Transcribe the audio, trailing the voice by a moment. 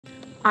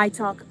I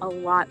talk a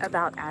lot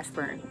about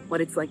Ashburn,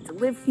 what it's like to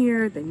live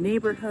here, the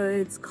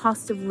neighborhoods,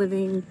 cost of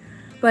living,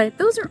 but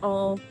those are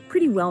all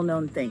pretty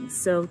well-known things.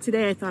 So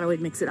today I thought I would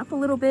mix it up a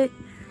little bit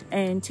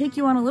and take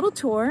you on a little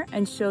tour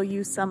and show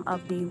you some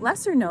of the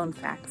lesser known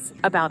facts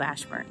about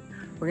Ashburn.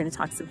 We're going to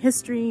talk some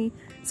history,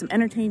 some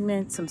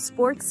entertainment, some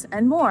sports,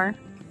 and more,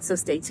 so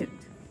stay tuned.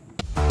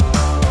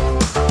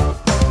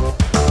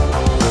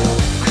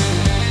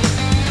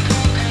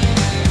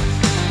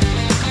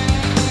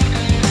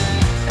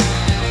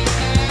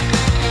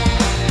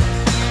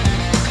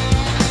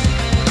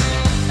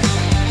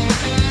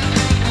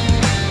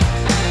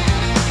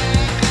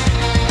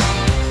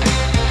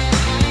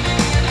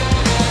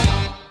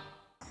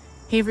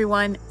 Hey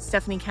everyone,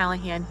 Stephanie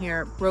Callahan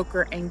here,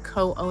 broker and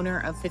co-owner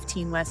of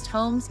 15 West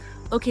Homes,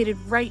 located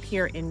right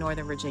here in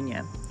Northern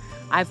Virginia.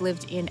 I've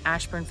lived in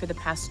Ashburn for the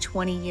past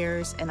 20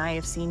 years and I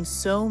have seen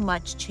so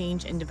much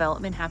change and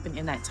development happen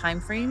in that time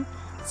frame.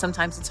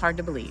 Sometimes it's hard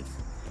to believe.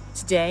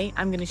 Today,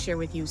 I'm going to share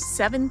with you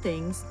 7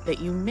 things that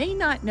you may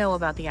not know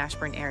about the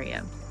Ashburn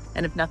area.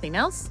 And if nothing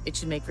else, it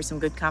should make for some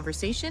good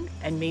conversation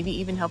and maybe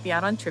even help you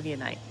out on trivia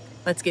night.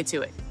 Let's get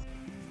to it.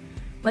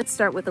 Let's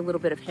start with a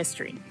little bit of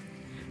history.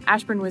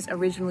 Ashburn was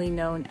originally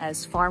known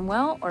as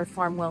Farmwell or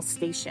Farmwell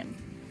Station,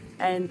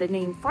 and the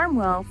name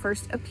Farmwell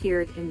first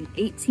appeared in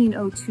the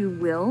 1802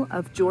 will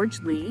of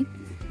George Lee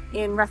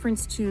in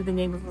reference to the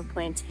name of a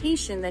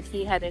plantation that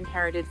he had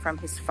inherited from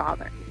his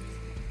father.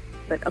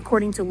 But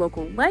according to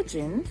local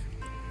legend,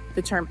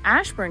 the term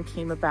Ashburn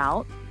came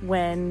about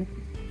when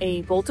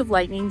a bolt of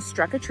lightning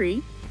struck a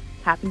tree,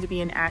 happened to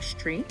be an ash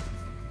tree,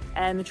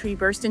 and the tree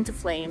burst into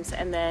flames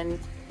and then,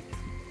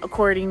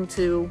 according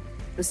to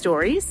the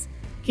stories,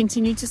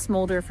 continued to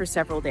smolder for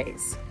several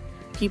days.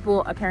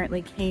 People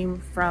apparently came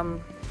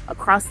from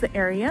across the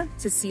area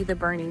to see the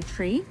burning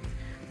tree,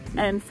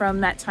 and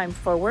from that time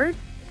forward,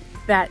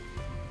 that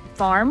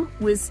farm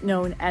was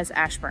known as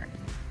Ashburn.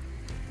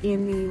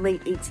 In the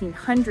late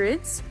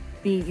 1800s,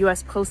 the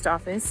U.S. Post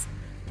Office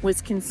was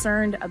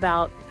concerned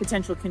about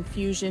potential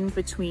confusion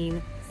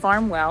between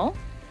Farmwell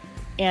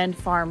and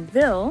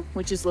Farmville,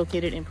 which is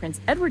located in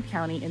Prince Edward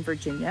County in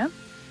Virginia.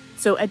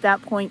 So at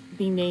that point,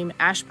 the name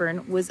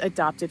Ashburn was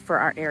adopted for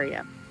our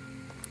area.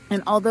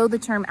 And although the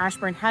term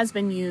Ashburn has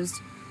been used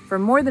for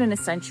more than a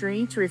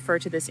century to refer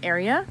to this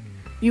area,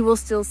 you will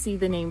still see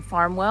the name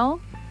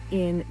Farmwell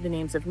in the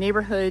names of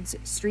neighborhoods,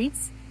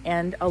 streets,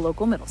 and a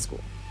local middle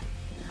school.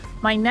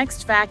 My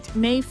next fact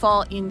may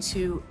fall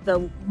into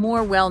the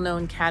more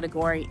well-known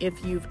category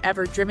if you've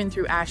ever driven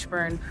through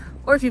Ashburn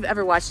or if you've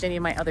ever watched any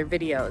of my other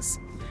videos.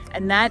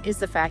 And that is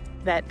the fact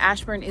that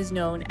Ashburn is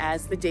known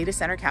as the data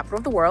center capital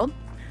of the world.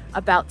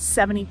 About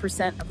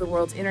 70% of the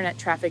world's internet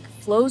traffic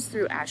flows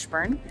through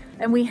Ashburn,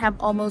 and we have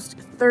almost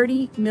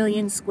 30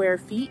 million square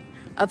feet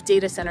of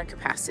data center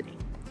capacity.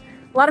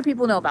 A lot of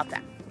people know about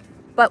that.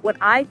 But what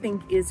I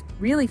think is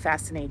really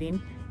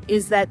fascinating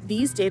is that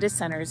these data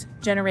centers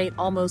generate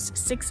almost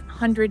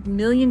 $600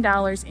 million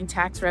in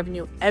tax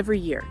revenue every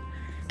year.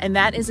 And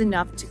that is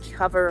enough to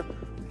cover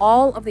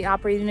all of the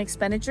operating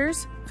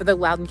expenditures for the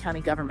Loudoun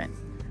County government.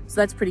 So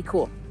that's pretty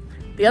cool.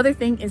 The other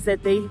thing is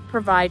that they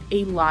provide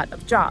a lot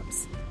of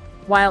jobs.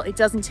 While it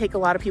doesn't take a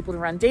lot of people to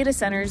run data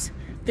centers,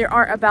 there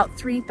are about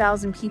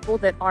 3,000 people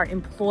that are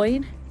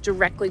employed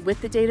directly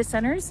with the data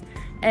centers,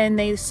 and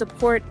they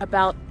support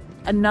about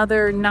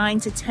another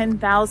 9,000 to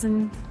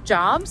 10,000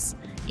 jobs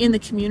in the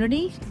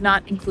community,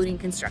 not including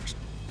construction.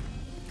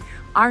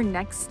 Our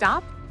next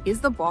stop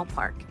is the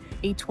Ballpark,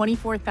 a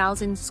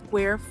 24,000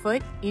 square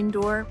foot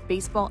indoor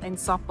baseball and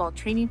softball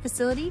training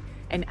facility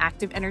and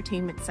active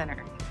entertainment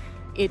center.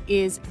 It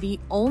is the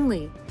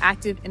only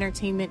active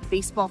entertainment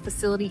baseball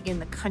facility in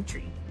the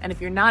country. And if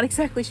you're not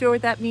exactly sure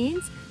what that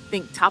means,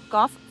 think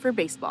Topgolf for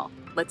baseball.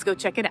 Let's go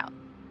check it out.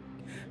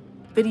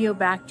 Video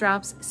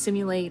backdrops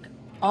simulate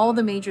all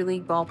the major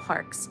league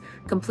ballparks,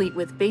 complete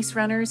with base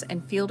runners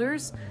and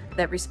fielders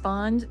that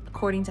respond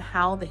according to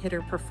how the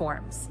hitter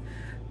performs.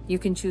 You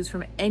can choose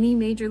from any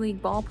major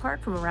league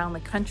ballpark from around the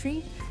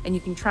country, and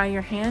you can try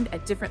your hand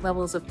at different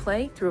levels of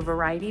play through a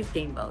variety of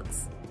game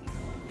modes.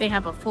 They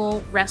have a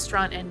full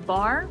restaurant and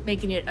bar,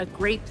 making it a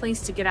great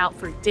place to get out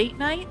for date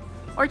night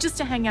or just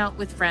to hang out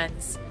with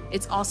friends.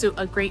 It's also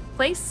a great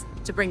place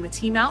to bring the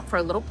team out for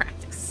a little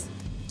practice.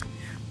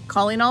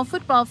 Calling all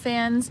football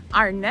fans,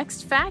 our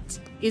next fact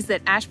is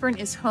that Ashburn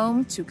is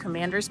home to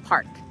Commanders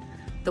Park.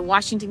 The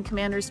Washington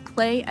Commanders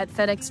play at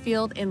FedEx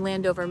Field in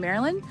Landover,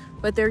 Maryland,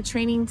 but their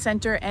training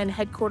center and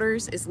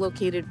headquarters is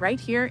located right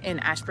here in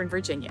Ashburn,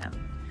 Virginia.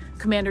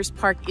 Commanders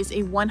Park is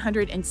a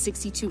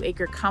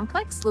 162-acre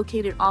complex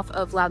located off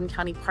of Loudoun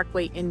County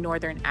Parkway in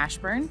northern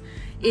Ashburn.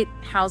 It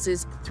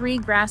houses 3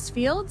 grass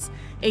fields,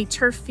 a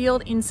turf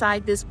field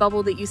inside this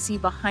bubble that you see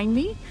behind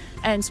me,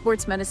 and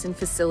sports medicine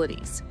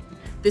facilities.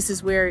 This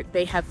is where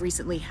they have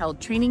recently held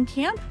training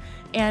camp,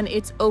 and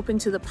it's open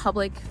to the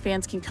public.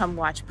 Fans can come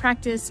watch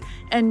practice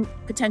and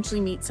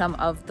potentially meet some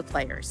of the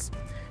players.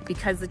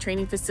 Because the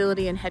training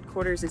facility and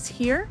headquarters is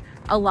here,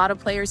 a lot of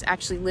players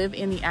actually live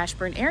in the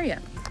Ashburn area.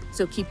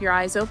 So keep your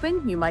eyes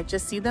open, you might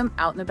just see them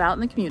out and about in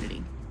the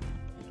community.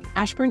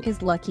 Ashburn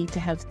is lucky to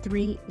have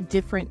 3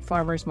 different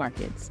farmers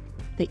markets.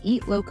 The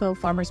Eat Loco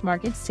farmers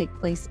markets take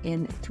place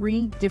in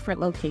 3 different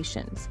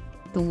locations.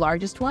 The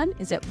largest one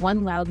is at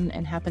 1 Loudon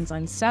and happens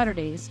on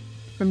Saturdays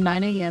from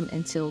 9 a.m.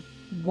 until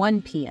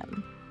 1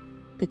 p.m.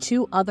 The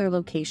 2 other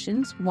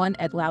locations, one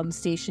at Loudon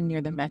Station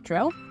near the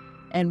Metro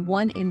and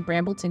one in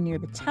Brambleton near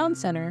the Town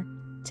Center,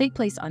 take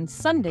place on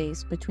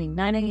Sundays between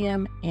 9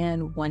 a.m.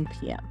 and 1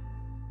 p.m.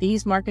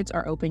 These markets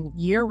are open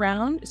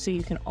year-round, so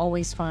you can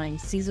always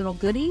find seasonal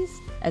goodies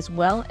as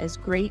well as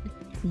great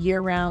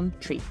year-round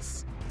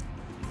treats.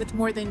 With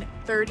more than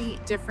 30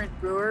 different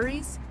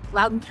breweries,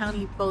 Loudoun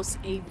County boasts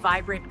a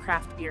vibrant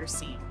craft beer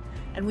scene,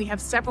 and we have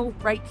several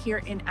right here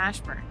in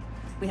Ashburn.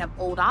 We have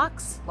Old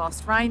Ox,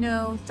 Lost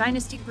Rhino,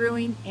 Dynasty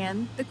Brewing,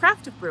 and The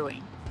Craft of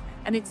Brewing.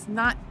 And it's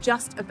not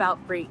just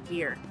about great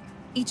beer.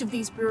 Each of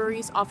these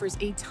breweries offers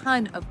a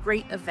ton of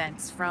great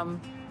events,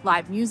 from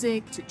live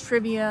music to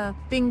trivia,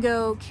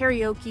 bingo,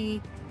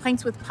 karaoke,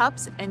 pints with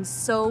pups, and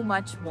so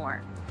much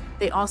more.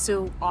 They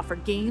also offer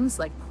games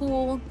like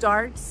pool,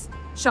 darts,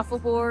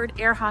 shuffleboard,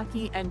 air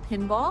hockey, and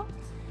pinball.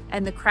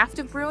 And The Craft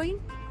of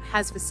Brewing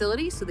has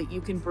facilities so that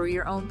you can brew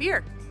your own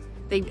beer.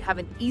 They have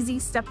an easy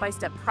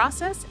step-by-step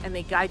process, and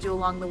they guide you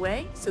along the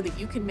way so that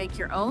you can make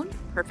your own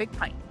perfect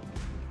pint.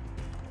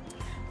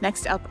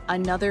 Next up,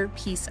 another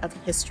piece of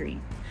history.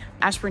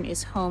 Ashburn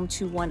is home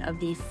to one of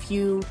the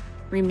few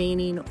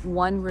remaining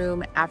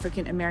one-room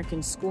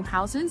African-American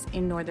schoolhouses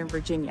in Northern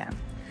Virginia.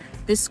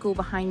 This school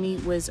behind me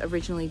was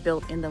originally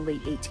built in the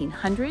late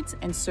 1800s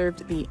and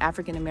served the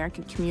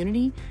African-American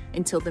community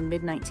until the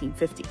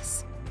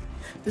mid-1950s.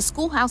 The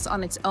schoolhouse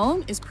on its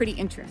own is pretty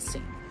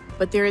interesting,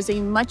 but there is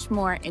a much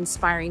more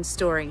inspiring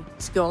story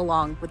to go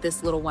along with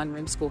this little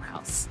one-room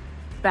schoolhouse.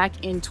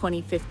 Back in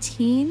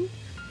 2015,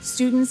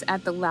 students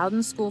at the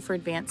Loudon School for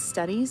Advanced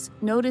Studies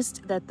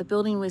noticed that the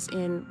building was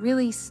in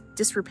really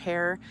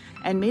disrepair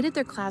and made it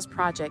their class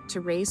project to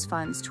raise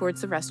funds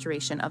towards the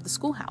restoration of the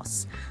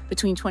schoolhouse.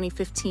 Between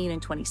 2015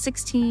 and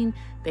 2016,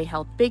 they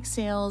held bake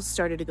sales,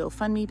 started a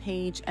GoFundMe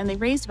page, and they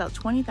raised about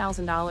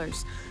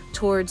 $20,000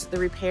 towards the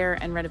repair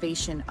and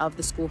renovation of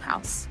the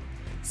schoolhouse.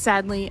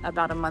 Sadly,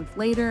 about a month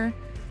later,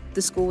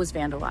 the school was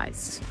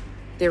vandalized.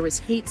 There was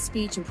hate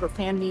speech and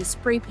profanity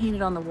spray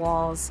painted on the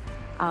walls,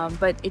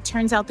 but it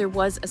turns out there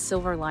was a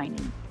silver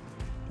lining.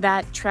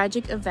 That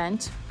tragic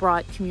event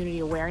brought community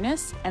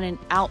awareness and an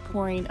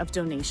outpouring of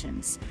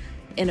donations.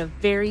 In a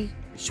very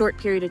short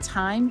period of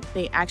time,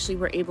 they actually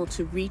were able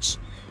to reach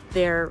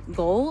their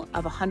goal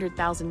of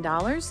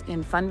 $100,000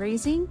 in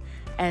fundraising,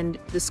 and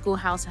the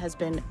schoolhouse has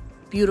been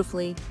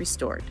beautifully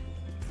restored.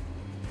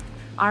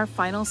 Our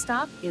final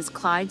stop is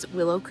Clyde's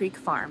Willow Creek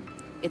Farm.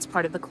 It's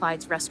part of the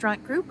Clyde's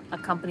Restaurant Group, a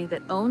company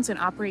that owns and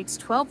operates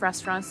 12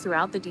 restaurants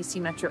throughout the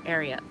DC metro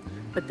area.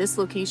 But this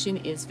location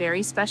is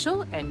very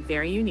special and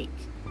very unique.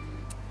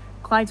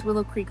 Clyde's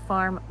Willow Creek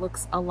Farm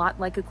looks a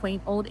lot like a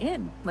quaint old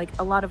inn, like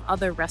a lot of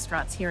other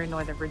restaurants here in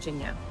Northern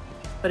Virginia.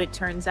 But it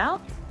turns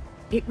out,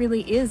 it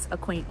really is a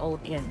quaint old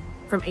inn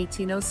from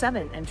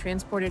 1807 and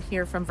transported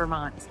here from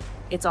Vermont.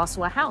 It's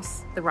also a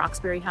house, the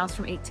Roxbury House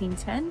from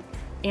 1810,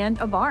 and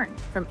a barn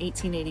from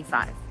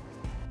 1885.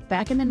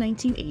 Back in the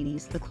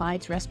 1980s, the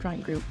Clyde's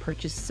Restaurant Group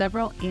purchased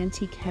several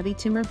antique heavy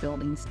timber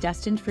buildings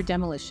destined for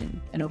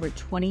demolition, and over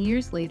 20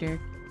 years later,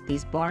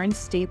 these barns,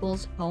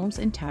 stables, homes,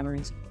 and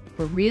taverns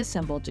were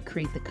reassembled to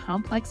create the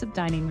complex of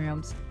dining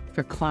rooms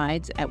for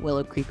Clyde's at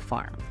Willow Creek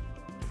Farm.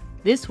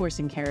 This horse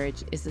and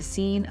carriage is the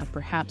scene of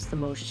perhaps the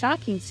most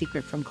shocking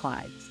secret from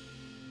Clyde's.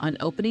 On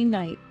opening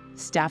night,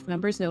 staff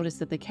members noticed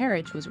that the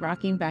carriage was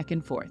rocking back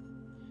and forth.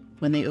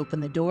 When they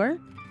opened the door,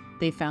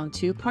 they found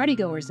 2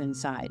 partygoers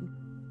inside.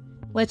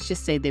 Let's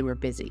just say they were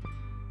busy.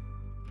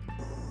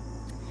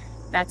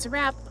 That's a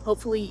wrap.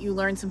 Hopefully you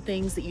learned some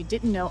things that you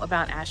didn't know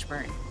about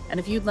Ashburn. And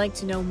if you'd like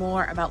to know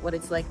more about what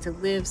it's like to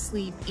live,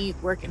 sleep, eat,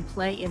 work, and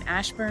play in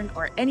Ashburn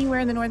or anywhere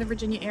in the Northern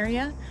Virginia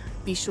area,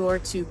 be sure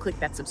to click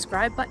that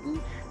subscribe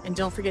button, and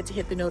don't forget to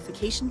hit the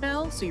notification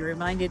bell so you're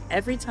reminded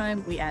every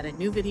time we add a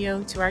new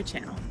video to our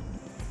channel.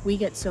 We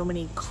get so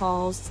many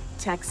calls,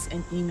 texts,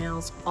 and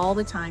emails all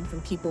the time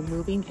from people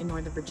moving in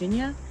Northern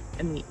Virginia,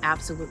 and we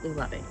absolutely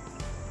love it.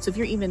 So if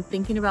you're even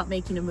thinking about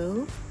making a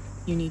move,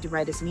 you need to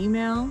write us an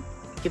email,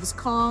 give us a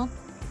call,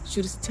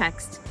 shoot us a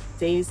text.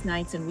 Days,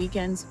 nights, and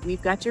weekends,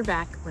 we've got your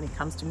back when it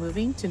comes to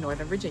moving to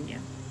Northern Virginia.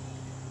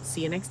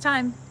 See you next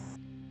time.